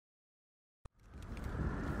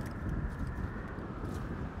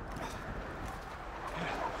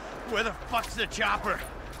Where the fuck's the chopper?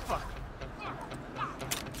 Fuck.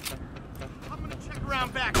 I'm gonna check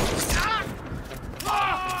around back. Ah!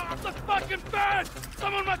 Ah! The fucking fence!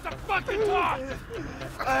 Someone must have fucking talked!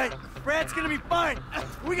 Alright, Brad's gonna be fine.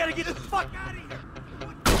 We gotta get the fuck out of here.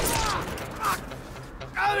 Fuck!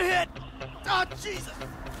 I'm hit! Oh, Jesus!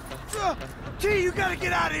 T, you gotta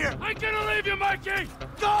get out of here! I'm gonna leave you, Mikey!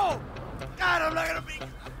 Go! God, I'm not gonna be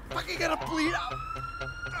fucking gonna bleed out.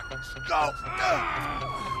 Go!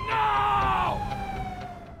 No!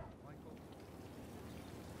 Michael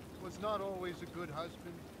was not always a good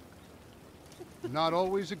husband, not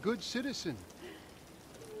always a good citizen.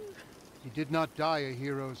 He did not die a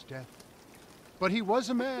hero's death, but he was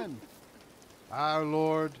a man. Our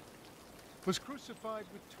Lord was crucified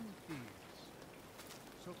with 2 thieves.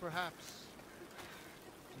 So perhaps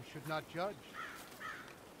we should not judge.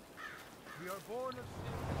 We are born of sin.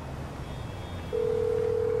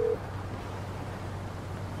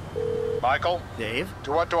 Michael? Dave?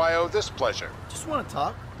 To what do I owe this pleasure? Just wanna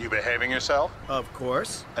talk. You behaving yourself? Of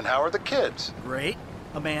course. And how are the kids? Great.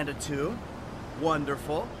 Amanda, too.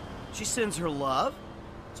 Wonderful. She sends her love.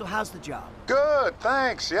 So how's the job? Good,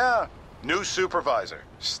 thanks, yeah. New supervisor,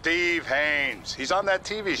 Steve Haynes. He's on that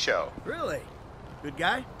TV show. Really? Good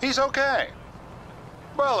guy? He's okay.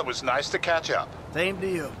 Well, it was nice to catch up. Same to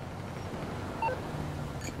you.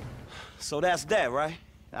 So that's that, right?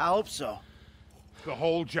 I hope so. The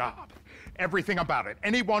whole job. Everything about it.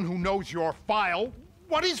 Anyone who knows your file,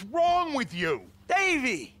 what is wrong with you?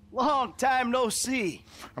 Davey! Long time no see.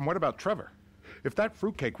 And what about Trevor? If that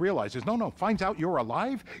fruitcake realizes, finds out you're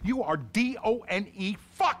alive, you are D-O-N-E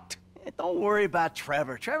fucked! Don't worry about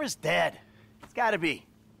Trevor. Trevor's dead. It's gotta be.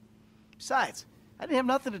 Besides, I didn't have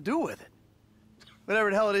nothing to do with it.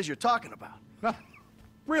 Whatever the hell it is you're talking about.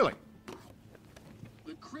 Really?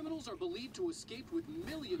 The criminals are believed to escape with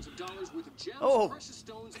millions of dollars worth of gems, precious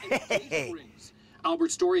stones, and engagement rings.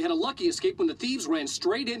 Albert Story had a lucky escape when the thieves ran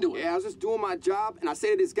straight into him. Yeah, I was just doing my job, and I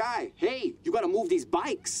say to this guy, hey, you gotta move these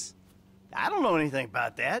bikes. I don't know anything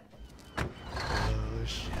about that. Oh,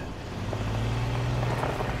 shit.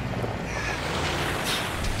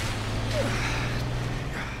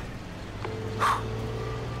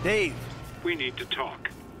 Dave. We need to talk.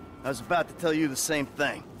 I was about to tell you the same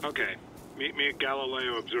thing. Okay. Meet me at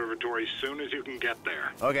Galileo Observatory as soon as you can get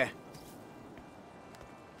there. Okay.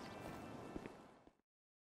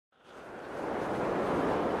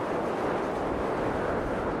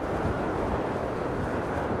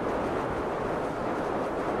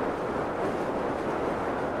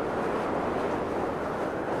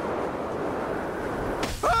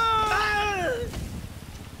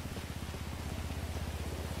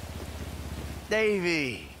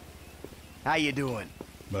 Davey, how you doing?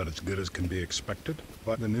 About as good as can be expected,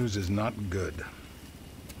 but the news is not good.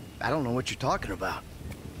 I don't know what you're talking about.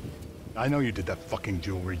 I know you did that fucking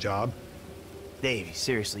jewelry job. Davey,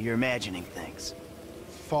 seriously, you're imagining things.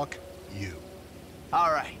 Fuck you.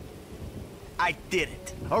 All right. I did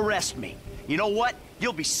it. Arrest me. You know what?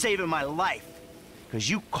 You'll be saving my life. Because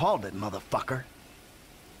you called it, motherfucker.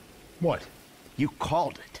 What? You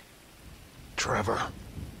called it. Trevor.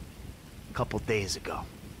 A couple days ago.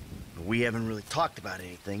 But we haven't really talked about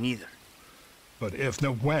anything either. But if,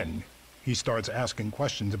 no, when, he starts asking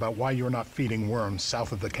questions about why you're not feeding worms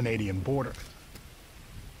south of the Canadian border.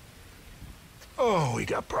 Oh, we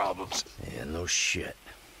got problems. Yeah, no shit.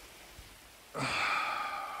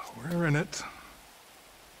 We're in it.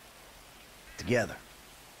 Together.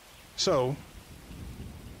 So,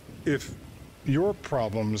 if your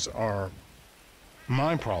problems are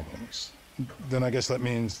my problems, then I guess that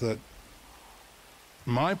means that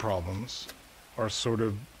my problems are sort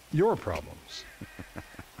of your problems.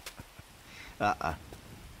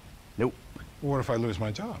 Nope. What if I lose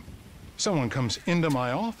my job? Someone comes into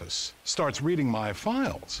my office, starts reading my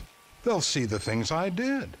files. They'll see the things I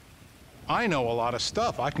did. I know a lot of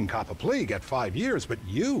stuff. I can cop a plea, get 5 years, but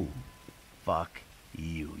you... Fuck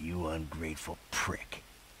you, you ungrateful prick.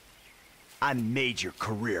 I made your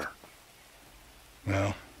career.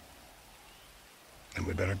 Well, then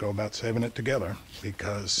we better go about saving it together,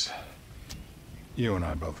 because you and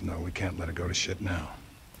I both know we can't let it go to shit now.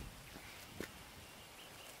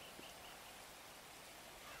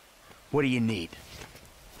 What do you need?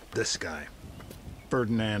 This guy,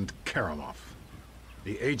 Ferdinand Karamoff.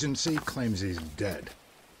 The agency claims he's dead.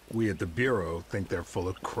 We at the Bureau think they're full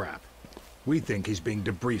of crap. We think he's being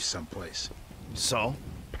debriefed someplace. So?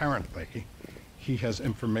 Apparently, he has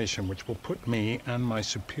information which will put me and my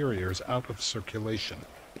superiors out of circulation.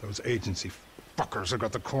 Those agency fuckers have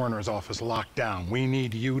got the coroner's office locked down. We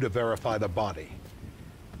need you to verify the body.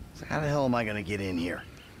 So how the hell am I gonna get in here?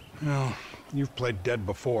 Well, You've played dead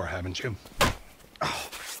before, haven't you?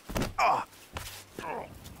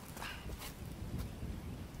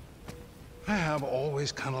 I have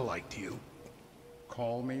always kind of liked you.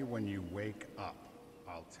 Call me when you wake up.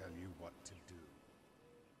 I'll tell you what to do.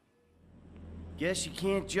 Guess you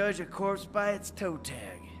can't judge a corpse by its toe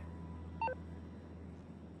tag.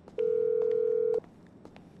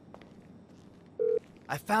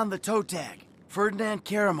 I found the toe tag. Ferdinand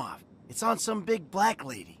Karamov. It's on some big black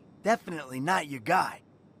lady. Definitely not your guy.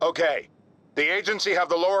 Okay. The agency have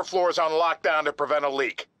the lower floors on lockdown to prevent a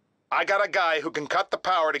leak. I got a guy who can cut the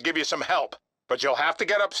power to give you some help, but you'll have to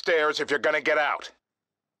get upstairs if you're gonna get out.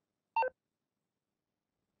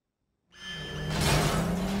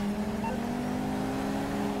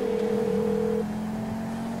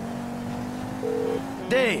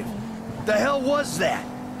 Dave, the hell was that?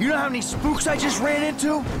 You know how many spooks I just ran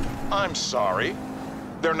into? I'm sorry.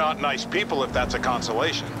 They're not nice people if that's a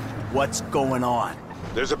consolation. What's going on?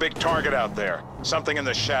 There's a big target out there. Something in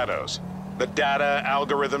the shadows. The data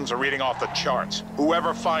algorithms are reading off the charts.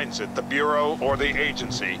 Whoever finds it, the Bureau or the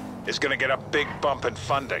agency, is gonna get a big bump in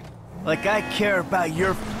funding. Like I care about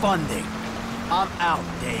your funding. I'm out,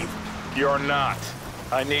 Dave. You're not.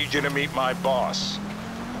 I need you to meet my boss.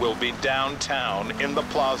 We'll be downtown in the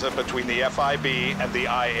plaza between the FIB and the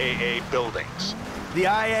IAA buildings. The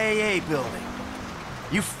IAA building?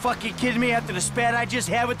 You fucking kidding me after the spat I just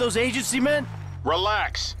had with those agency men?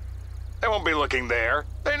 Relax. They won't be looking there.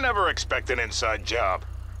 They never expect an inside job.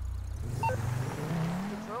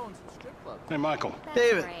 Hey, Michael. That's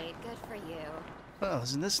David. great. Good for you. Well,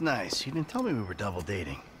 isn't this nice? You didn't tell me we were double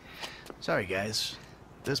dating. Sorry, guys.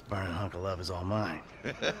 This burning hunk of love is all mine.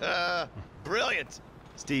 Brilliant!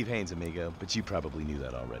 Steve Haynes, amigo, but you probably knew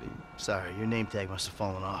that already. Sorry, your name tag must have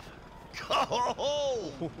fallen off.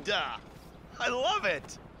 Oh, duh. I love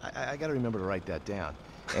it! I gotta remember to write that down.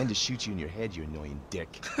 And to shoot you in your head, you annoying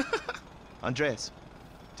dick. Andreas,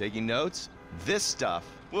 taking notes? This stuff,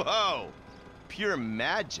 whoa! Pure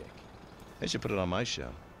magic. I should put it on my show.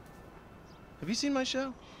 Have you seen my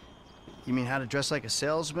show? You mean how to dress like a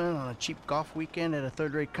salesman on a cheap golf weekend at a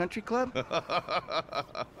third-rate country club?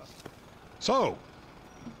 So,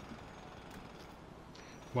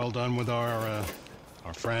 well done with our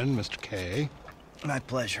friend, Mr. K. My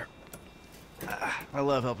pleasure. I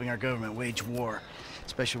love helping our government wage war,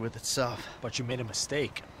 especially with itself. But you made a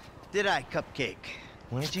mistake. Did I, Cupcake?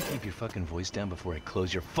 Why don't you keep your fucking voice down before I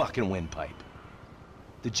close your fucking windpipe?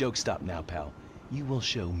 The joke stop now, pal. You will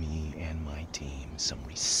show me and my team some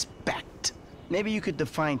respect. Maybe you could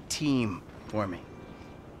define team for me.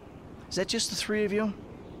 Is that just the three of you?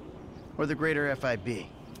 Or the greater FIB?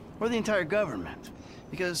 Or the entire government?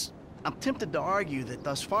 Because I'm tempted to argue that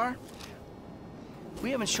thus far,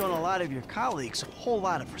 we haven't shown a lot of your colleagues a whole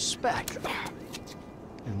lot of respect.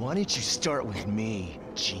 And why don't you start with me,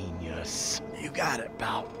 genius? You got it,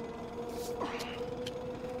 pal.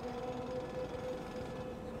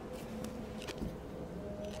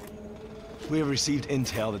 We have received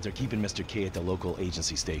intel that they're keeping Mr. K at the local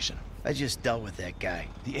agency station. I just dealt with that guy.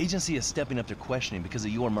 The agency is stepping up their questioning because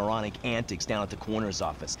of your moronic antics down at the coroner's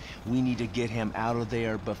office. We need to get him out of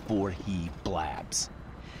there before he blabs.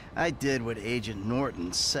 I did what Agent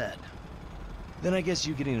Norton said. Then I guess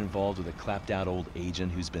you getting involved with a clapped-out old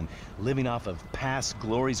agent who's been living off of past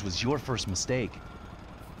glories was your first mistake.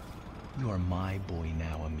 You are my boy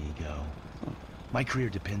now, amigo. My career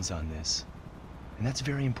depends on this, and that's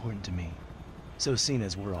very important to me. So seeing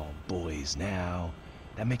as we're all boys now,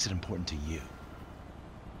 that makes it important to you.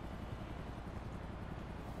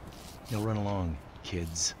 Now run along,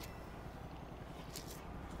 kids.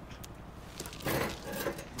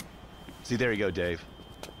 See, there you go, Dave.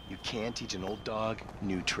 You can teach an old dog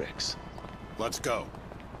new tricks. Let's go.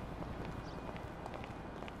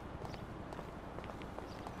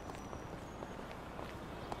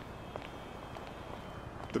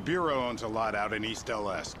 The Bureau owns a lot out in East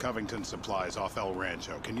LS, Covington Supplies off El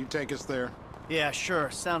Rancho. Can you take us there? Yeah, sure.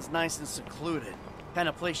 Sounds nice and secluded. Kind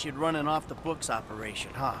of place you'd run an off-the-books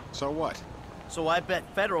operation, huh? So what? So I bet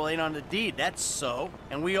federal ain't on the deed, that's so.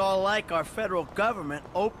 And we all like our federal government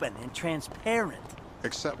open and transparent.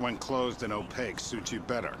 Except when closed and opaque suits you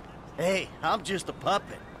better. Hey, I'm just a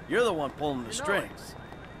puppet. You're the one pulling the strings.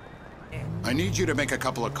 I need you to make a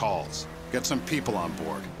couple of calls. Get some people on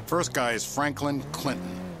board. First guy is Franklin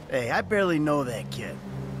Clinton. Hey, I barely know that kid.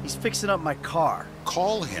 He's fixing up my car.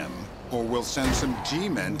 Call him, or we'll send some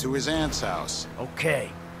G-men to his aunt's house. Okay.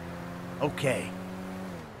 Okay.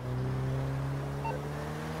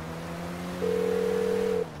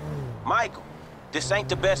 Michael, this ain't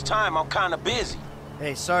the best time. I'm kinda busy.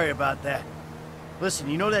 Hey, sorry about that. Listen,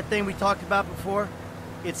 you know that thing we talked about before?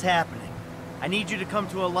 It's happening. I need you to come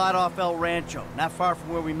to a lot off El Rancho, not far from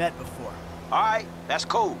where we met before. All right, that's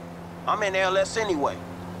cool. I'm in LS anyway.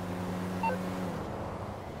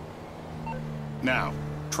 Now,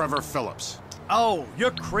 Trevor Phillips. Oh,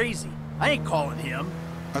 you're crazy. I ain't calling him.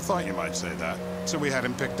 I thought you might say that, so we had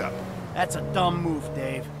him picked up. That's a dumb move,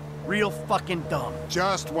 Dave. Real fucking dumb.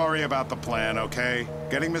 Just worry about the plan, okay?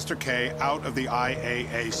 Getting Mr. K out of the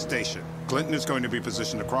IAA station. Clinton is going to be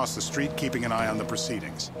positioned across the street, keeping an eye on the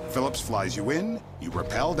proceedings. Phillips flies you in, you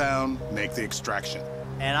rappel down, make the extraction.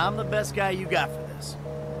 And I'm the best guy you got for this.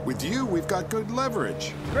 With you, we've got good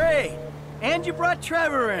leverage. Great! And you brought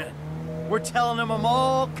Trevor in. We're telling him I'm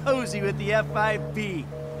all cozy with the FIB.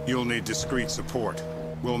 You'll need discreet support.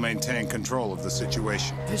 We'll maintain control of the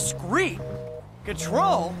situation. Discreet?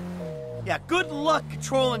 Control? Yeah, good luck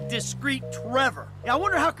controlling discreet Trevor. Yeah, I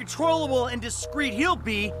wonder how controllable and discreet he'll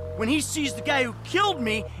be when he sees the guy who killed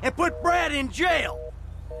me and put Brad in jail.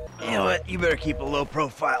 You know what? You better keep a low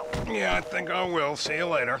profile. Yeah, I think I will. See you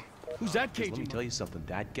later. Who's that, KG? Let me tell you something.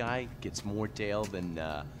 That guy gets more tail than,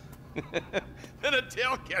 than a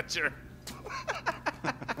tail catcher.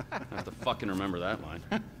 I have to fucking remember that line.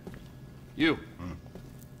 You.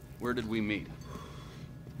 Where did we meet?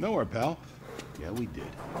 Nowhere, pal. Yeah, we did.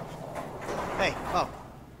 Hey, oh,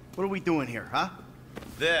 what are we doing here, huh?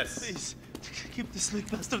 This. Please, keep this slick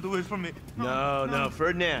bastard away from me. No,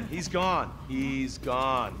 Ferdinand. He's gone. He's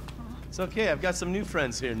gone. It's okay. I've got some new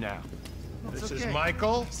friends here now. This is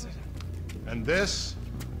Michael. And this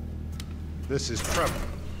is Trevor.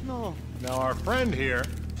 No. Now, our friend here,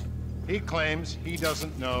 he claims he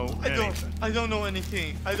doesn't know anything. I don't know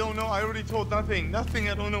anything. I don't know. I already told nothing. Nothing.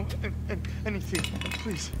 I don't know anything.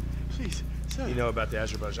 Please, sir. You know about the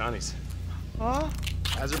Azerbaijanis? Huh?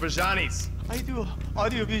 Azerbaijanis. I do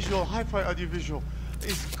audiovisual, hi-fi audiovisual.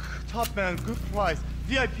 It's top man, good price,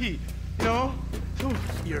 VIP. You know?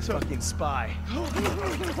 You're a fucking spy.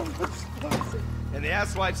 And the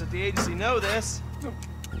asswipes at the agency know this.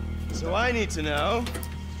 So I need to know.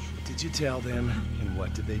 What did you tell them, and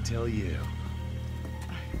what did they tell you?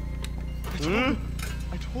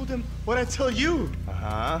 I told them what I tell you.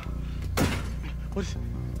 Uh-huh. What?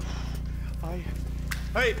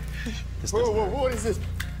 Hey! Whoa, what is this?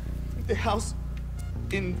 The house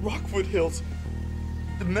in Rockwood Hills.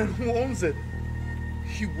 The man who owns it.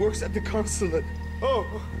 He works at the consulate. Oh,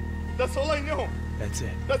 that's all I know. That's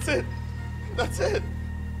it. That's it.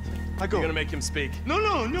 I go. You're gonna make him speak. No.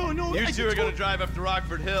 You two are gonna drive up to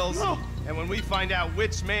Rockford Hills. No. And when we find out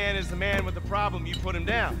which man is the man with the problem, you put him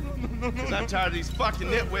down. No. Because I'm tired of these fucking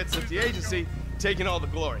nitwits at the agency taking all the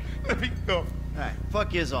glory. Let me go. Alright,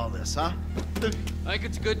 fuck is all this, huh? I think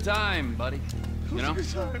it's a good time, buddy. You know?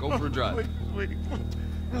 Go for a drive. Wait.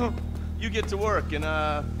 No. You get to work, and,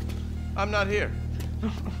 I'm not here.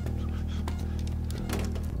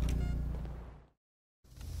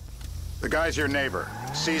 The guy's your neighbor.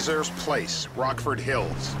 Caesar's Place, Rockford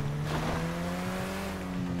Hills.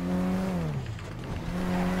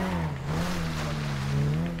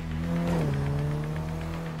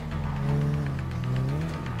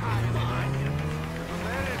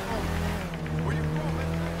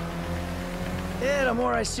 Yeah, the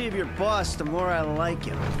more I see of your boss, the more I like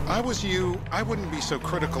him. I was you, I wouldn't be so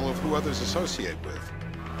critical of who others associate with.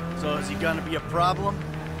 So is he gonna be a problem?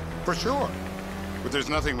 For sure. But there's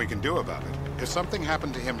nothing we can do about it. If something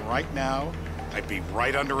happened to him right now, I'd be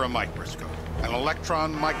right under a microscope. An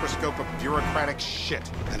electron microscope of bureaucratic shit.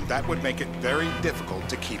 And that would make it very difficult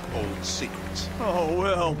to keep old secrets. Oh,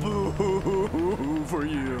 well, boo-hoo-hoo for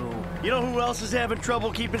you. You know who else is having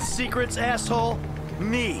trouble keeping secrets, asshole?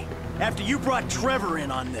 Me. After you brought Trevor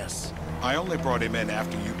in on this. I only brought him in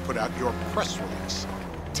after you put out your press release.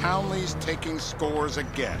 Townley's taking scores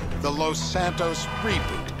again. The Los Santos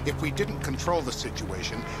reboot. If we didn't control the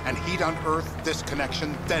situation and he'd unearthed this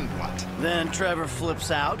connection, then what? Then Trevor flips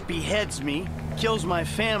out, beheads me, kills my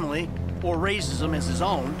family, or raises them as his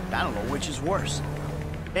own. I don't know which is worse.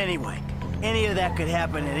 Anyway, any of that could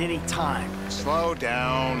happen at any time. Slow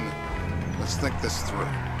down. Let's think this through.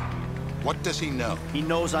 What does he know? He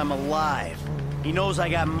knows I'm alive. He knows I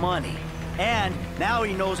got money. And now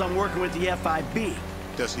he knows I'm working with the FIB.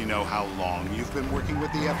 Does he know how long you've been working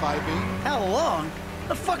with the FIB? How long?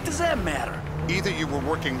 The fuck does that matter? Either you were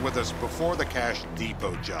working with us before the Cash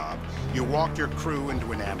Depot job, you walked your crew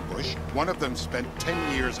into an ambush, one of them spent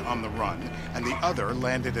 10 years on the run, and the other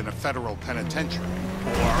landed in a federal penitentiary.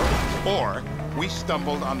 Or we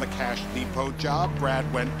stumbled on the Cash Depot job,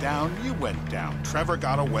 Brad went down, you went down, Trevor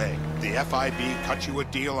got away. The FIB cut you a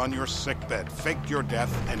deal on your sickbed, faked your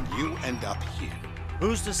death, and you end up here.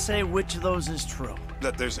 Who's to say which of those is true?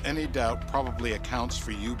 That there's any doubt probably accounts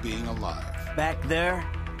for you being alive. Back there,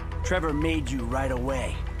 Trevor made you right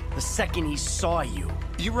away. The second he saw you.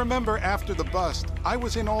 You remember after the bust, I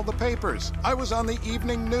was in all the papers. I was on the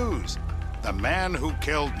evening news. The man who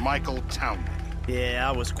killed Michael Townley. Yeah,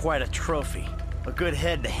 I was quite a trophy. A good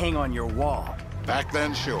head to hang on your wall. Back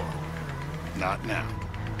then, sure. Not now.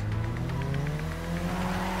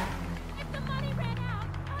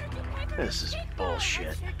 This is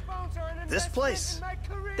bullshit. This place?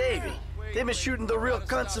 Davey, they've been shooting the real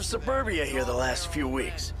cunts of suburbia here the last few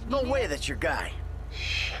weeks. No way that's your guy.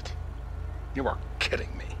 Shit. You are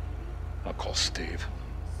kidding me. I'll call Steve.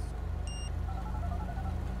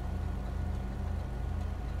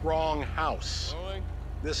 Wrong house.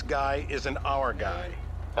 This guy isn't our guy.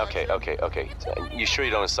 Okay. You sure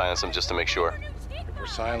you don't silence him just to make sure? If we're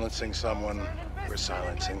silencing someone, we're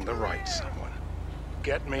silencing the right someone.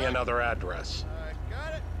 Get me another address.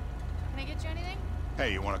 Got it. Can I get you anything?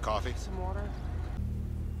 Hey, you want a coffee? Some water.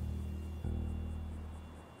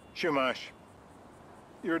 Shumash,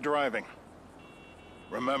 you're driving.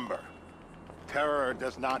 Remember, terror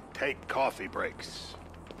does not take coffee breaks.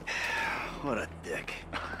 What a dick.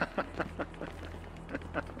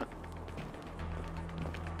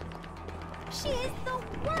 She is the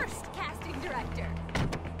worst casting director.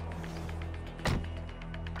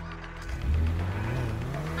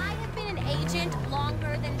 I have been an agent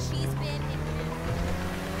longer than she's been in...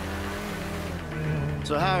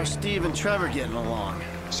 So how are Steve and Trevor getting along?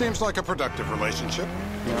 Seems like a productive relationship.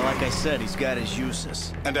 You know, like I said, he's got his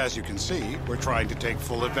uses. And as you can see, we're trying to take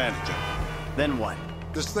full advantage of it. Then what?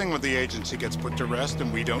 This thing with the agency gets put to rest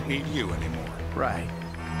and we don't need you anymore. Right.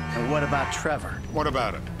 And what about Trevor? What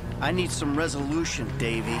about it? I need some resolution,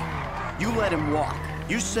 Davey. You let him walk.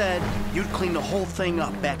 You said you'd clean the whole thing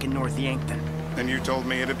up back in North Yankton. And you told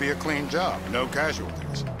me it'd be a clean job, no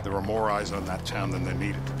casualties. There were more eyes on that town than there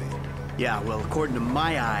needed to be. Yeah, well, according to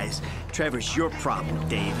my eyes, Trevor's your problem,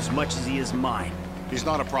 Dave, as much as he is mine. He's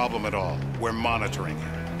not a problem at all. We're monitoring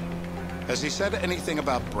him. Has he said anything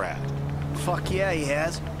about Brad? Fuck yeah, he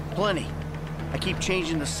has. Plenty. I keep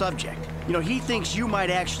changing the subject. You know, he thinks you might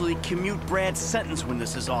actually commute Brad's sentence when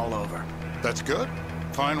this is all over. That's good.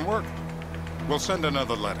 Fine work. We'll send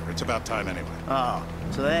another letter. It's about time anyway. Oh,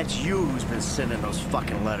 so that's you who's been sending those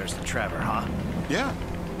fucking letters to Trevor, huh? Yeah.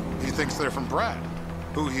 He thinks they're from Brad,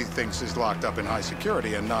 who he thinks is locked up in high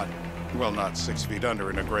security and not, well, not 6 feet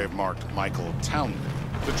under in a grave marked Michael Townley.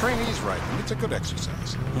 The trainees write them. It's a good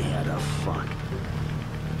exercise. Yeah, the fuck.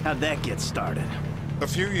 How'd that get started? A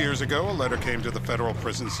few years ago, a letter came to the federal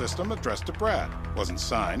prison system addressed to Brad. Wasn't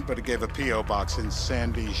signed, but it gave a P.O. box in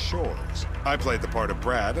Sandy Shores. I played the part of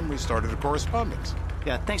Brad, and we started a correspondence.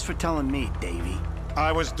 Yeah, thanks for telling me, Davey.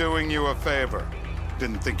 I was doing you a favor.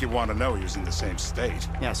 Didn't think you want to know he was in the same state.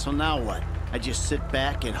 Yeah, so now what? I just sit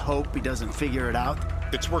back and hope he doesn't figure it out?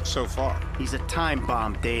 It's worked so far. He's a time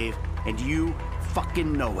bomb, Dave, and you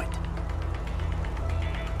fucking know it.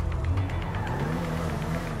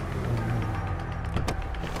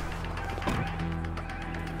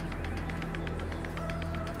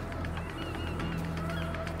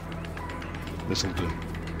 This'll do.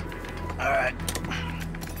 All right.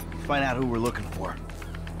 Find out who we're looking for.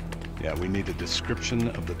 Yeah, we need a description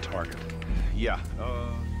of the target. Yeah,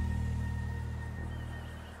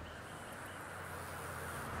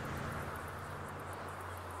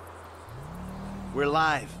 We're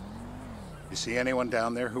live. You see anyone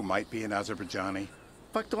down there who might be an Azerbaijani?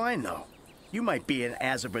 Fuck do I know? You might be an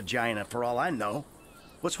Azerbaijana for all I know.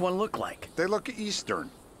 What's one look like? They look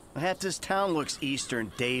Eastern. Half this town looks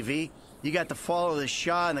Eastern, Davey. You got the fall of the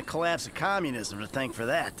Shah and the collapse of communism to thank for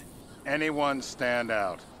that. Anyone stand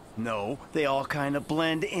out? No, they all kind of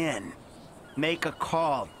blend in. Make a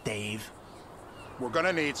call, Dave. We're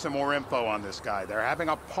gonna need some more info on this guy. They're having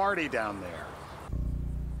a party down there.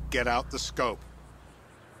 Get out the scope.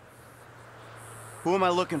 Who am I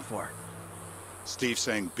looking for? Steve's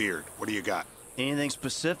saying beard. What do you got? Anything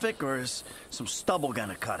specific, or is some stubble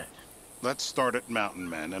gonna cut it? Let's start at Mountain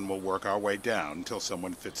Men, and we'll work our way down until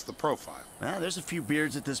someone fits the profile. Well, there's a few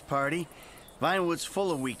beards at this party. Vinewood's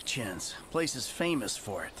full of weak chins. Place is famous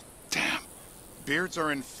for it. Damn. Beards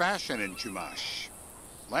are in fashion in Chumash.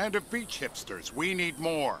 Land of beach hipsters. We need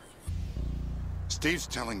more. Steve's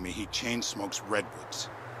telling me he chain smokes redwoods.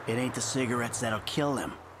 It ain't the cigarettes that'll kill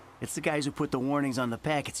him. It's the guys who put the warnings on the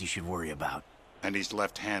packets you should worry about. And he's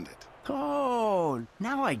left-handed. Oh,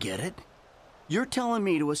 now I get it. You're telling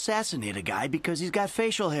me to assassinate a guy because he's got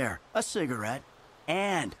facial hair, a cigarette,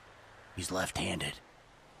 and he's left-handed.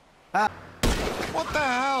 What the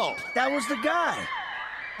hell? That was the guy.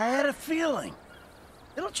 I had a feeling.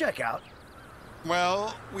 It'll check out.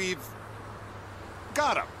 Well, we've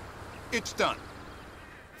got him. It's done.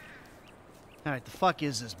 All right, the fuck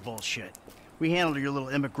is this bullshit? We handled your little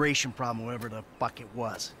immigration problem, whatever the fuck it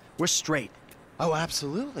was. We're straight. Oh,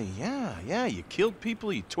 absolutely, yeah. You killed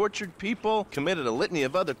people, you tortured people, committed a litany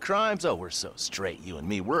of other crimes. Oh, we're so straight, you and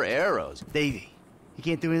me. We're arrows. Davey, you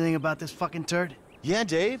can't do anything about this fucking turd? Yeah,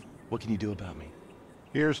 Dave? What can you do about me?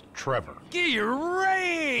 Here's Trevor.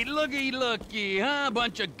 Great! Looky, huh?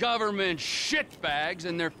 Bunch of government shitbags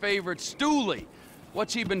and their favorite stoolie.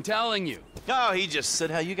 What's he been telling you? Oh, he just said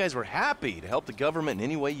how you guys were happy to help the government in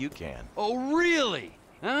any way you can. Oh, really?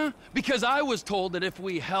 Huh? Because I was told that if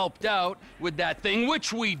we helped out with that thing,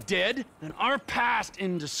 which we did, then our past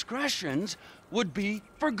indiscretions would be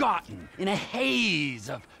forgotten in a haze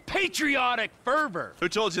of patriotic fervor. Who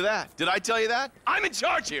told you that? Did I tell you that? I'm in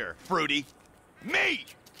charge here, Fruity. Me!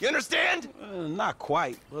 You understand? Not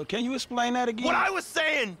quite. Can you explain that again? What I was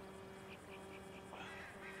saying!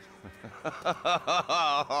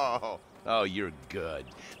 Oh, you're good.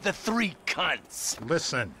 The three cunts!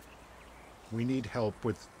 Listen, we need help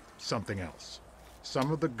with something else.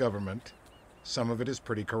 Some of the government, some of it is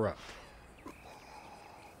pretty corrupt.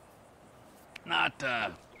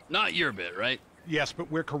 Not your bit, right? Yes,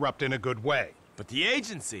 but we're corrupt in a good way. But the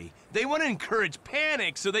agency, they want to encourage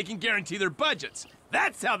panic so they can guarantee their budgets.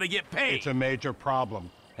 That's how they get paid. It's a major problem.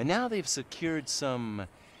 And now they've secured some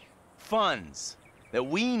funds that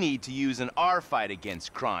we need to use in our fight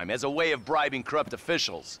against crime as a way of bribing corrupt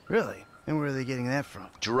officials. Really? And where are they getting that from?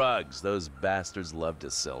 Drugs. Those bastards love to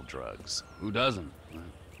sell drugs. Who doesn't?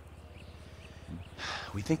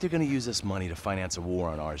 We think they're gonna use this money to finance a war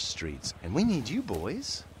on our streets. And we need you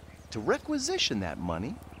boys to requisition that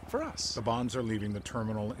money for us. The bonds are leaving the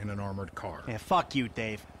terminal in an armored car. Yeah, fuck you,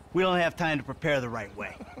 Dave. We don't have time to prepare the right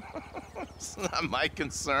way. It's not my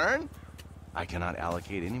concern. I cannot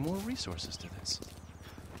allocate any more resources to this.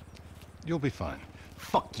 You'll be fine.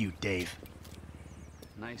 Fuck you, Dave.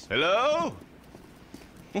 Nice. Hello?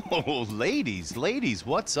 Oh, ladies,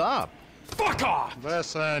 what's up? Fuck off!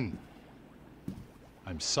 Listen.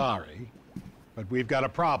 I'm sorry, but we've got a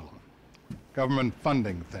problem. Government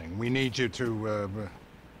funding thing. We need you to,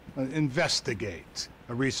 investigate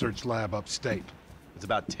a research lab upstate. It's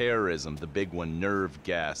about terrorism, the big one, nerve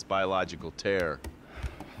gas, biological terror.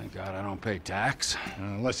 Thank God I don't pay tax.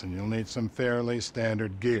 Listen, you'll need some fairly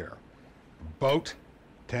standard gear. Boat,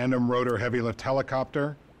 tandem rotor heavy lift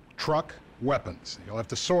helicopter, truck, weapons. You'll have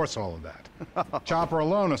to source all of that. Chopper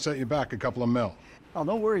alone will set you back a couple of mil. Oh,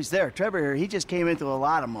 no worries there. Trevor here, he just came into a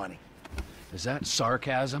lot of money. Is that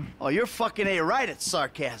sarcasm? Oh, you're fucking right at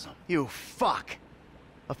sarcasm. You fuck.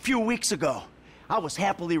 A few weeks ago, I was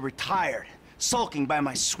happily retired, sulking by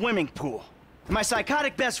my swimming pool. And my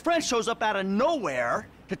psychotic best friend shows up out of nowhere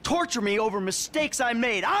to torture me over mistakes I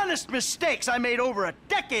made, honest mistakes I made over a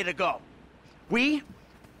decade ago. We,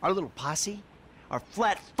 our little posse, are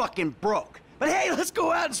flat fucking broke. But hey, let's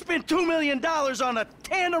go out and spend $2 million on a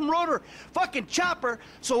tandem rotor fucking chopper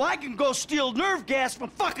so I can go steal nerve gas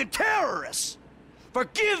from fucking terrorists.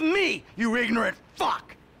 Forgive me, you ignorant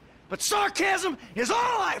fuck. But sarcasm is all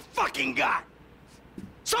I fucking got.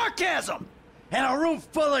 Sarcasm! And a room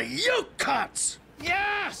full of you cunts!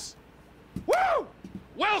 Yes! Woo!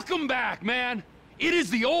 Welcome back, man. It is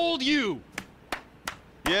the old you.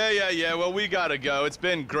 Yeah. Well, we gotta go. It's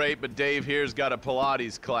been great, but Dave here's got a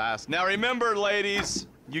Pilates class. Now remember, ladies,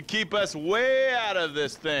 you keep us way out of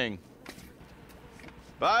this thing.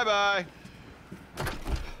 Bye-bye.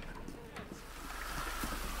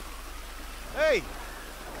 Hey,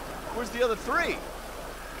 where's the other three?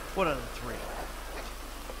 What other three?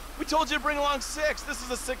 We told you to bring along 6. This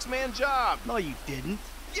is a 6-man job. No, you didn't.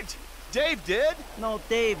 Dave did? No,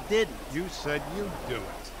 Dave didn't. You said you'd do it.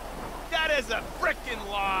 That is a frickin'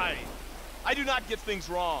 lie. I do not get things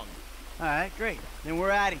wrong. All right, great. Then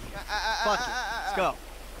we're out of here. Fuck it. Let's go.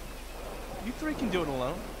 You three can do it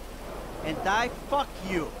alone. And fuck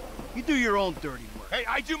you. You do your own dirty work. Hey,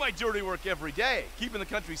 I do my dirty work every day, keeping the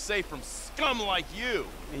country safe from scum like you.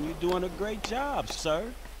 And you're doing a great job,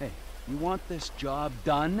 sir. Hey, you want this job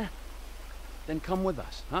done? Then come with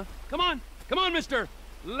us, huh? Come on, Mr.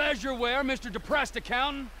 Leisureware, Mr. Depressed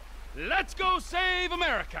Accountant. Let's go save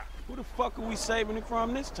America. Who the fuck are we saving it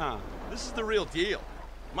from this time? This is the real deal.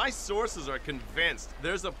 My sources are convinced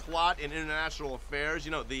there's a plot in international affairs,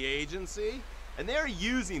 you know, the agency, and they're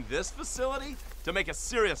using this facility to make a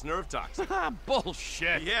serious nerve toxin.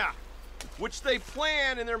 Bullshit. Yeah. Which they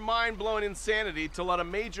plan in their mind-blowing insanity to let a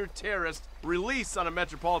major terrorist release on a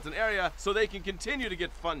metropolitan area so they can continue to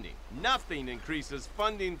get funding. Nothing increases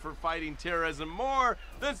funding for fighting terrorism more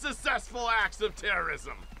than successful acts of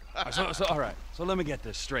terrorism. All right. So let me get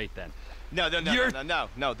this straight then. No.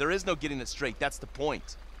 There is no getting it straight. That's the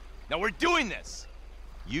point. Now we're doing this.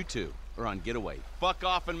 You two are on getaway. Fuck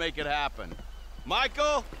off and make it happen.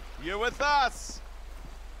 Michael, you're with us.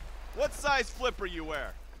 What size flipper you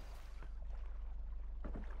wear?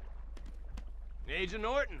 Agent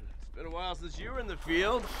Norton, it's been a while since you were in the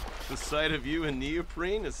field. The sight of you in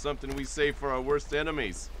neoprene is something we save for our worst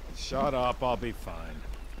enemies. Shut up, I'll be fine.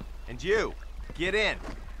 And you, get in.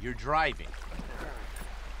 You're driving.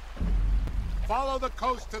 Follow the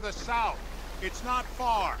coast to the south. It's not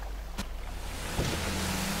far.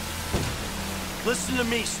 Listen to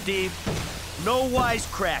me, Steve. No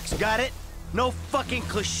wisecracks, got it? No fucking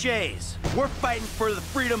cliches. We're fighting for the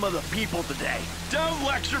freedom of the people today. Don't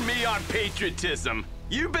lecture me on patriotism.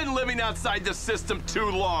 You've been living outside the system too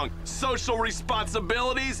long. Social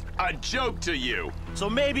responsibilities, a joke to you. So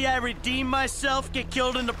maybe I redeem myself, get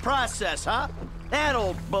killed in the process, huh? That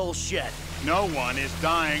old bullshit. No one is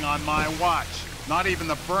dying on my watch. Not even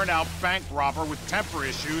the burnout bank robber with temper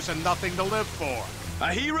issues and nothing to live for.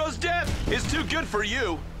 A hero's death is too good for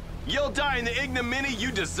you. You'll die in the ignominy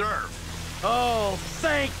you deserve. Oh,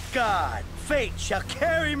 thank God. Fate shall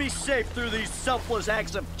carry me safe through these selfless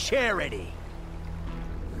acts of charity.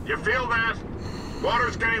 You feel that?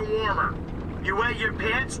 Water's getting warmer. You wet your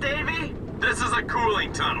pants, Davey? This is a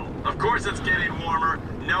cooling tunnel. Of course it's getting warmer.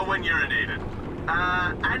 No one urinated.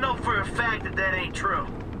 I know for a fact that that ain't true.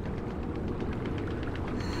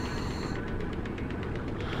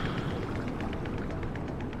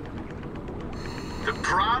 The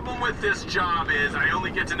problem with this job is I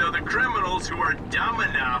only get to know the criminals who are dumb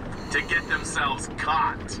enough to get themselves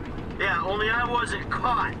caught. Yeah, only I wasn't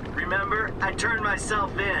caught, remember? I turned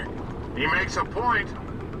myself in. He makes a point.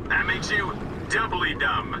 That makes you doubly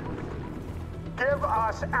dumb. Give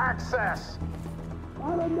us access.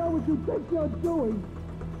 I don't know what you think you're doing.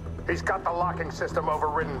 He's got the locking system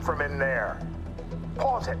overridden from in there.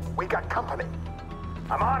 Pause it. We got company.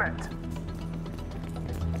 I'm on it.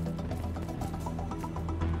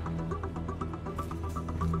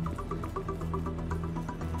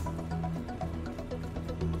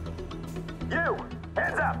 You!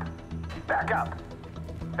 Hands up! Back up!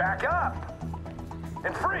 Back up!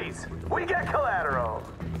 And freeze! We get collateral!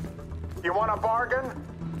 You want a bargain?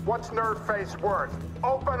 What's Nerd Face worth?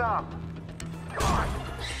 Open up! Come on!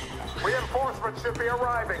 Reinforcements should be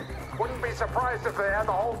arriving. Wouldn't be surprised if they had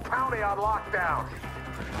the whole county on lockdown.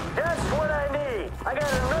 That's what I need! I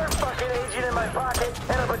got a nerd fucking agent in my pocket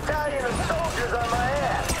and a battalion of soldiers on my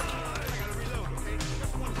ass!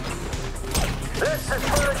 This is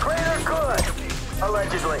for the greater good!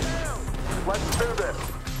 Allegedly. Let's do this.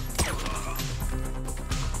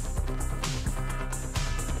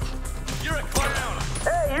 You're a clown!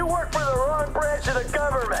 Hey, you work for the wrong branch of the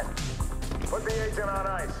government! Put the agent on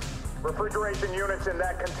ice. Refrigeration units in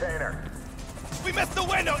that container. We missed the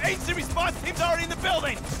window! Agency response team's already in the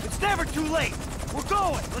building! It's never too late! We're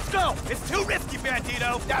going! Let's go! It's too risky,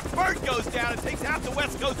 Bandito! That bird goes down and takes half the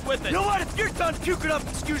West Coast with it! You know what? If you're done puking up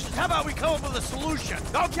excuses, how about we come up with a solution?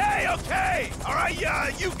 Okay! All right,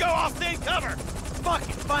 you go, I'll stay in cover! Fuck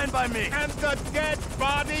it, fine by me. And the dead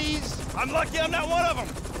bodies? I'm lucky I'm not one of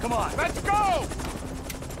them! Come on. Let's go!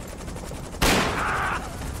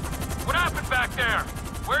 What happened back there?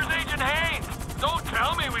 Where's Agent Haynes? Don't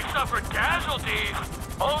tell me we suffered casualties.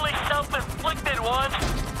 Only self-inflicted ones.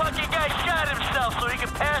 Fucking guy shot himself so he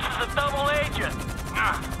could pass as a double agent.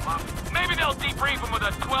 Well, maybe they'll debrief him with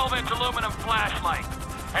a 12-inch aluminum flashlight.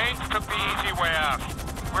 Haynes took the easy way out.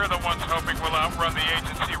 We're the ones hoping we'll outrun the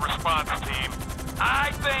agency response team. I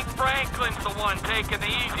think Franklin's the one taking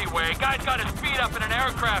the easy way. Guy's got his feet up in an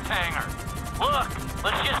aircraft hangar. Look,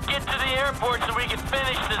 let's just get to the airport so we can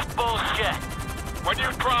finish this bullshit. When you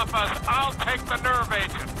drop us, I'll take the nerve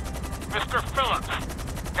agent. Mr. Phillips,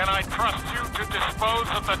 can I trust you to dispose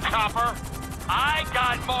of the chopper? I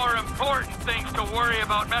got more important things to worry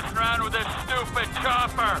about messing around with this stupid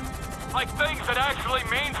chopper. Like things that actually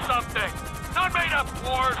mean something. Not made-up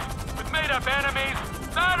wars with made-up enemies.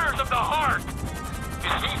 Matters of the heart.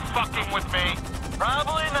 Is he fucking with me?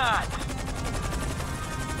 Probably not.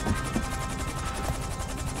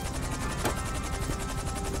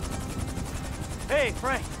 Hey,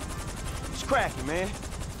 Frank. It's cracking, man.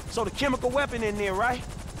 So the chemical weapon in there, right?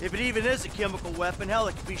 If it even is a chemical weapon, hell,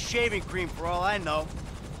 it could be shaving cream for all I know.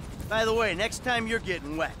 By the way, next time you're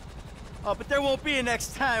getting wet. Oh, but there won't be a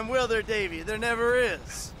next time, will there, Davey? There never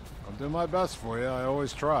is. I'll do my best for you. I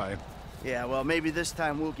always try. Yeah, well, maybe this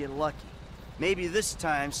time we'll get lucky. Maybe this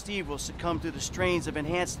time Steve will succumb to the strains of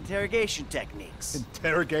enhanced interrogation techniques.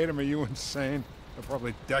 Interrogate him? Are you insane? They're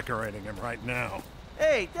probably decorating him right now.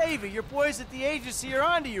 Hey, Davey, your boys at the agency are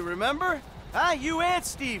onto you, remember? Huh? You and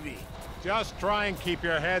Stevie. Just try and keep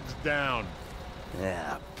your heads down.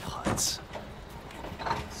 Yeah, putz.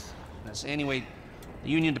 us. Anyway, the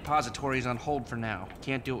Union Depository is on hold for now.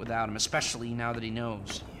 Can't do it without him, especially now that he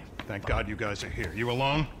knows. Thank God you guys are here. You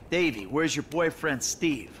alone? Davey, where's your boyfriend,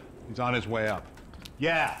 Steve? He's on his way up.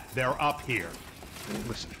 Yeah, they're up here.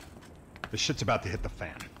 Listen, this shit's about to hit the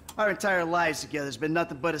fan. Our entire lives together has been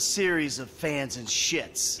nothing but a series of fans and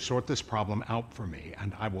shits. Sort this problem out for me,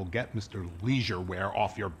 and I will get Mr. Leisureware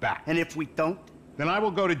off your back. And if we don't? Then I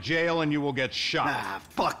will go to jail and you will get shot. Ah,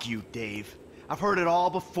 fuck you, Dave. I've heard it all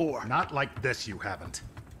before. Not like this, you haven't.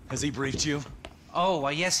 Has he briefed you? Oh,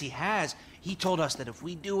 well, yes, he has. He told us that if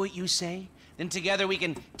we do what you say, then together we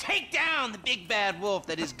can take down the big bad wolf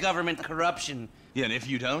that is government corruption. Yeah, and if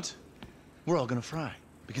you don't, we're all gonna fry,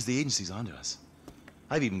 because the agency's onto us.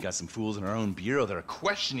 I've even got some fools in our own bureau that are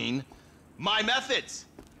questioning my methods.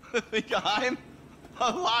 Think I'm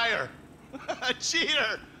a liar, a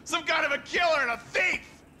cheater, some kind of a killer and a thief.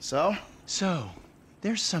 So? So,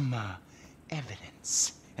 there's some,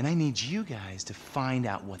 evidence. And I need you guys to find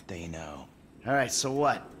out what they know. All right, so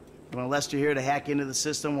what? You want Lester here to hack into the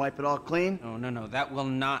system, wipe it all clean? No, that will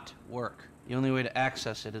not work. The only way to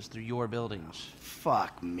access it is through your buildings.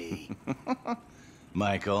 Fuck me.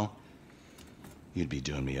 Michael, you'd be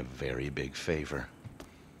doing me a very big favor.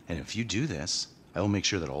 And if you do this, I will make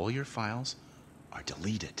sure that all your files are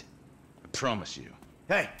deleted. I promise you.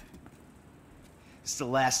 Hey, it's the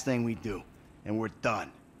last thing we do, and we're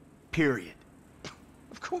done. Period.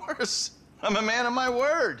 Of course. I'm a man of my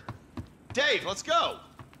word. Dave, let's go.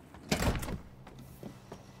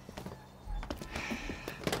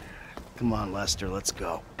 Come on, Lester, let's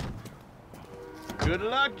go. Good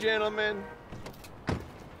luck, gentlemen.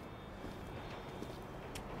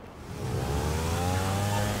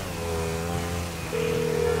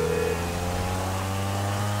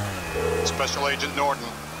 Special Agent Norton.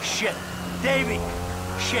 Shit. Davey.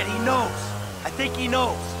 Shit, he knows. I think he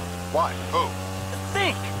knows. What? Who?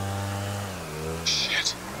 Think.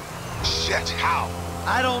 Shit. Shit, how?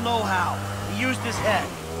 I don't know how. He used his head.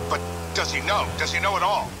 But does he know? Does he know at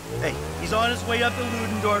all? Hey, he's on his way up to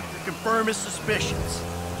Ludendorff to confirm his suspicions.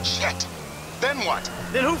 Shit. Then what?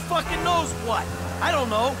 Then who fucking knows what? I don't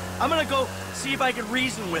know. I'm gonna go see if I can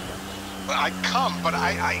reason with him. I'd come, but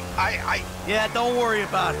I... Yeah, don't worry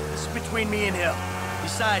about it. This is between me and him.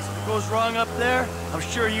 Besides, if it goes wrong up there, I'm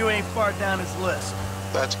sure you ain't far down his list.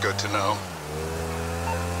 That's good to know.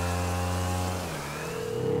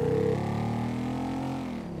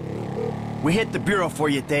 We hit the bureau for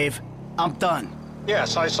you, Dave. I'm done.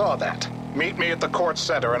 Yes, I saw that. Meet me at the court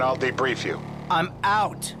center and I'll debrief you. I'm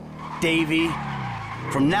out, Davey.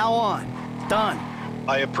 From now on, done.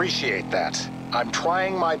 I appreciate that. I'm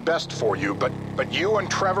trying my best for you, but you and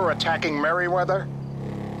Trevor attacking Merriweather?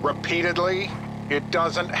 Repeatedly? It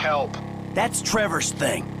doesn't help. That's Trevor's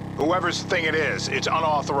thing. Whoever's thing it is, it's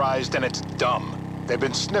unauthorized and it's dumb. They've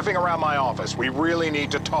been sniffing around my office. We really need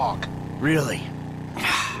to talk. Really?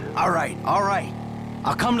 All right.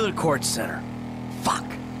 I'll come to the court center. Fuck.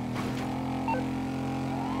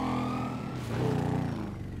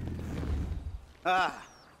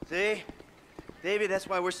 See? Davey, that's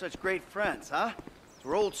why we're such great friends, huh?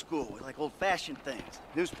 We're old school. We like old-fashioned things.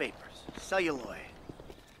 Newspapers, celluloid.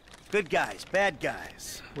 Good guys, bad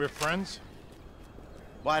guys. We're friends?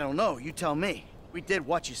 Well, I don't know. You tell me. We did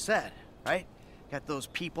what you said, right? Got those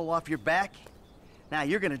people off your back? Now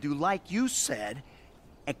you're gonna do like you said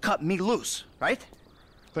and cut me loose, right?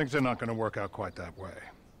 Things are not gonna work out quite that way.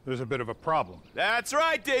 There's a bit of a problem. That's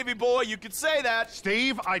right, Davey boy. You could say that.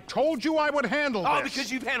 Steve, I told you I would handle this. Oh,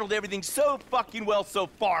 because you've handled everything so fucking well so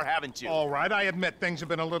far, haven't you? All right, I admit things have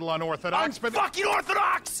been a little unorthodox, but... Fucking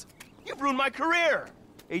orthodox! You've ruined my career.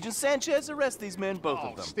 Agent Sanchez, arrest these men, both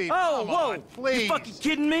of them. Steve, whoa! On, please. You fucking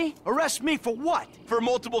kidding me? Arrest me for what? For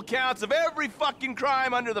multiple counts of every fucking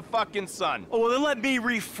crime under the fucking sun. Oh, well, then let me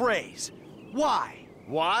rephrase. Why?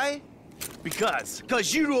 Why? Because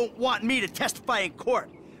you don't want me to testify in court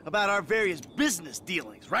about our various business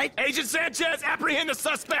dealings, right? Agent Sanchez, apprehend the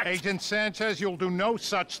suspect! Agent Sanchez, you'll do no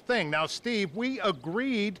such thing. Now, Steve, we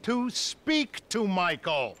agreed to speak to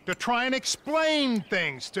Michael, to try and explain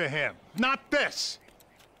things to him. Not this.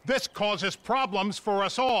 This causes problems for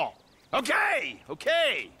us all. Okay.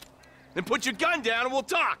 Then put your gun down and we'll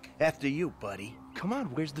talk. After you, buddy. Come on,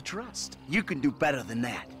 where's the trust? You can do better than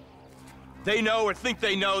that. They know or think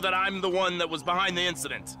they know that I'm the one that was behind the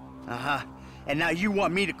incident. Uh-huh. And now you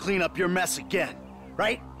want me to clean up your mess again,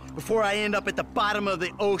 right? Before I end up at the bottom of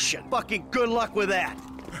the ocean. Fucking good luck with that.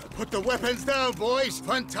 Put the weapons down, boys.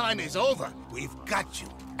 Fun time is over. We've got you.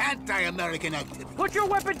 Anti-American activity. Put your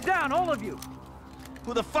weapons down, all of you.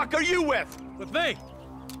 Who the fuck are you with? With me.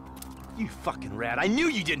 You fucking rat. I knew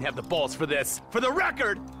you didn't have the balls for this. For the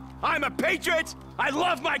record, I'm a patriot! I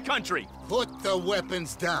love my country! Put the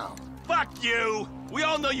weapons down. Fuck you! We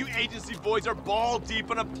all know you agency boys are ball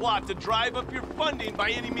deep in a plot to drive up your funding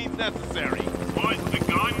by any means necessary. Put the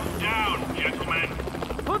guns down, gentlemen.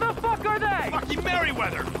 Who the fuck are they? Fucking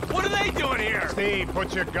Merryweather! What are they doing here? Steve,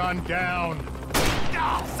 put your gun down.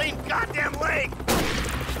 Oh, same goddamn leg!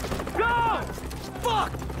 Go!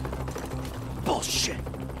 Fuck! Bullshit!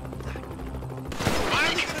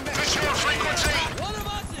 Mike, this your frequency?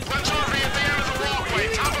 Let's over at the end of the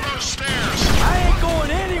walkway, top of those stairs. I ain't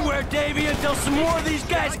going anywhere, Davey, until some more of these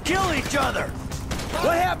guys kill each other.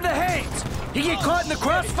 What happened to Haynes? He get caught in the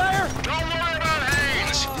crossfire? Don't worry about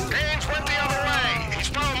Haynes. Haynes went the other way. He's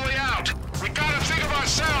probably out. We gotta think of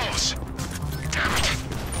ourselves. Damn it.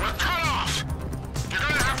 We're cut off. You're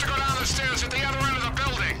gonna have to go down the stairs at the other end of the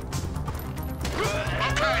building.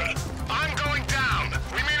 Okay, I'm going down.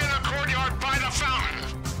 We meet in the courtyard by the fountain.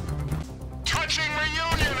 Touching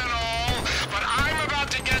reunion and all, but I'm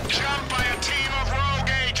about to get jumped by a team of rogue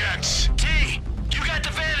agents. T, you got the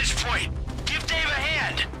vantage point. Give Dave a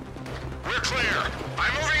hand. We're clear.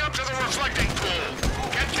 I'm moving up to the reflecting pool.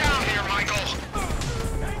 Get down here, Michael.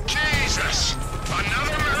 Jesus!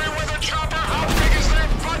 Another Merryweather chopper? How big is their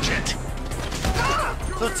budget?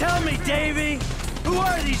 So tell me, Davey, who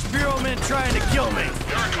are these bureau men trying to kill me?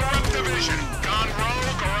 You're a corrupt division, gone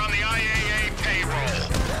rogue or on the IAA payroll.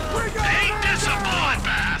 Ain't this a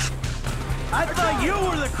bloodbath? I thought you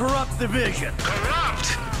were the corrupt division.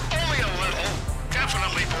 Corrupt? Only a little.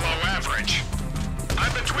 Definitely below average.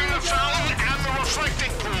 I'm between the fountain and the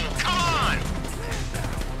reflecting pool. Come on!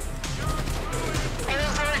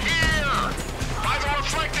 Over here! By the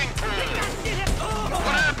reflecting pool!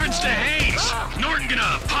 What happens to Haynes? Norton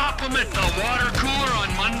gonna pop him at the water cooler on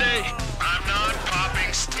Monday? I'm not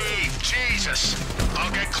popping Steve. Jesus.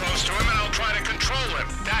 I'll get close to him and I'll try to control him.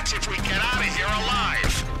 That's if we get out of here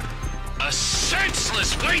alive. A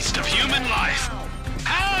senseless waste of human life.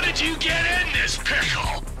 How did you get in this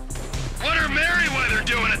pickle? What are Merryweather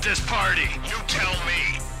doing at this party? You tell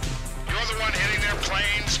me. You're the one hitting their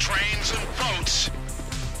planes, trains, and boats.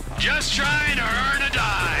 Just trying to earn a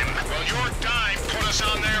dime. Well, your dime put us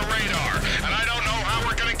on their radar, and I don't know how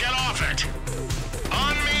we're gonna get off it.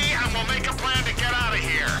 On me, and we'll make a plan to get out of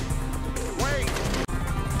here. Wait.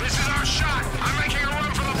 This is our shot. I'm making a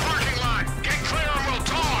run for the parking lot. Get clear and we'll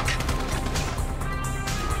talk.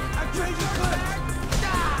 I'm changing clip.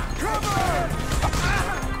 Cover!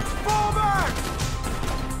 Fall back!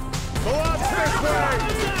 Go up this way!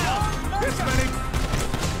 This many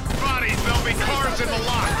bodies, there'll be cars in the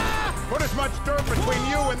lot. Put as much dirt between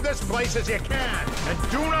you and this place as you can.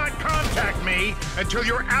 And do not contact me until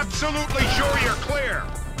you're absolutely sure you're clear.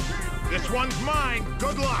 This one's mine.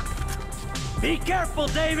 Good luck. Be careful,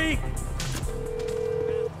 Davey!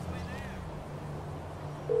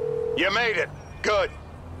 You made it. Good.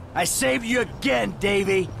 I saved you again,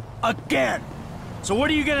 Davey. Again! So what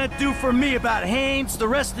are you gonna do for me about Haynes, the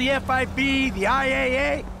rest of the FIB, the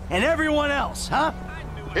IAA, and everyone else, huh?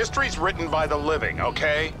 History's written by the living,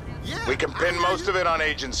 okay? Yeah, we can pin most of it on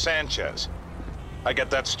Agent Sanchez. I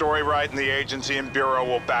get that story right and the agency and bureau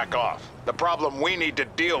will back off. The problem we need to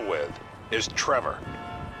deal with is Trevor.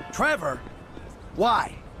 Trevor?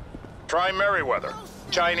 Why? Try Merryweather,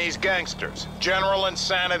 Chinese gangsters, general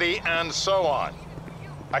insanity, and so on.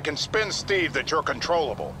 I can spin Steve that you're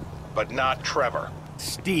controllable, but not Trevor.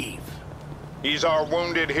 Steve. He's our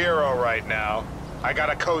wounded hero right now. I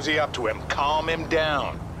gotta cozy up to him, calm him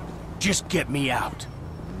down. Just get me out.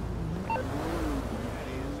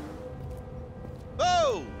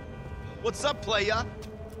 Oh! What's up, playa?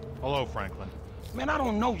 Hello, Franklin. Man, I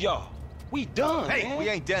don't know y'all. We done, Hey, man. we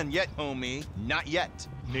ain't done yet, homie. Not yet.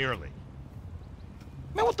 Nearly.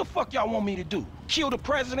 Man, what the fuck y'all want me to do? Kill the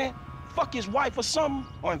president? Fuck his wife or something?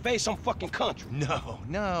 Or invade some fucking country?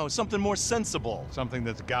 No, something more sensible. Something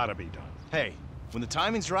that's gotta be done. Hey, when the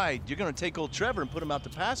timing's right, you're gonna take old Trevor and put him out to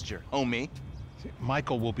pasture, homie. See,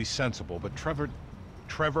 Michael will be sensible, but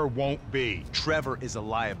Trevor won't be. Trevor is a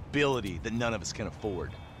liability that none of us can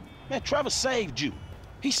afford. Man, Trevor saved you.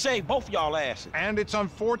 He saved both y'all asses. And it's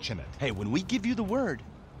unfortunate. Hey, when we give you the word,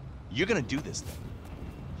 you're gonna do this thing.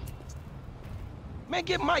 Man,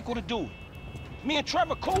 get Michael to do it. Me and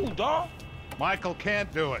Trevor cool, dawg. Michael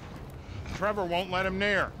can't do it. Trevor won't let him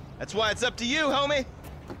near. That's why it's up to you, homie.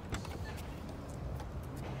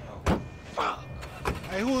 Fuck.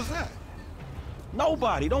 Hey, who was that?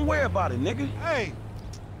 Nobody. Don't worry about it, nigga. Hey.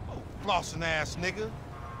 Oh, flossing ass nigga.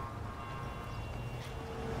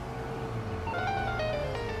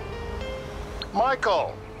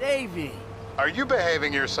 Michael! Davey! Are you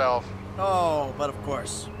behaving yourself? Oh, but of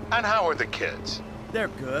course. And how are the kids? They're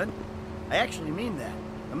good. I actually mean that.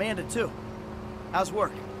 Amanda, too. How's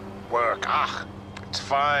work? Work, it's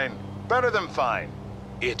fine. Better than fine.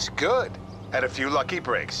 It's good. Had a few lucky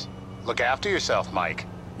breaks. Look after yourself, Mike.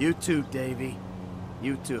 You too, Davey.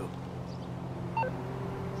 You too.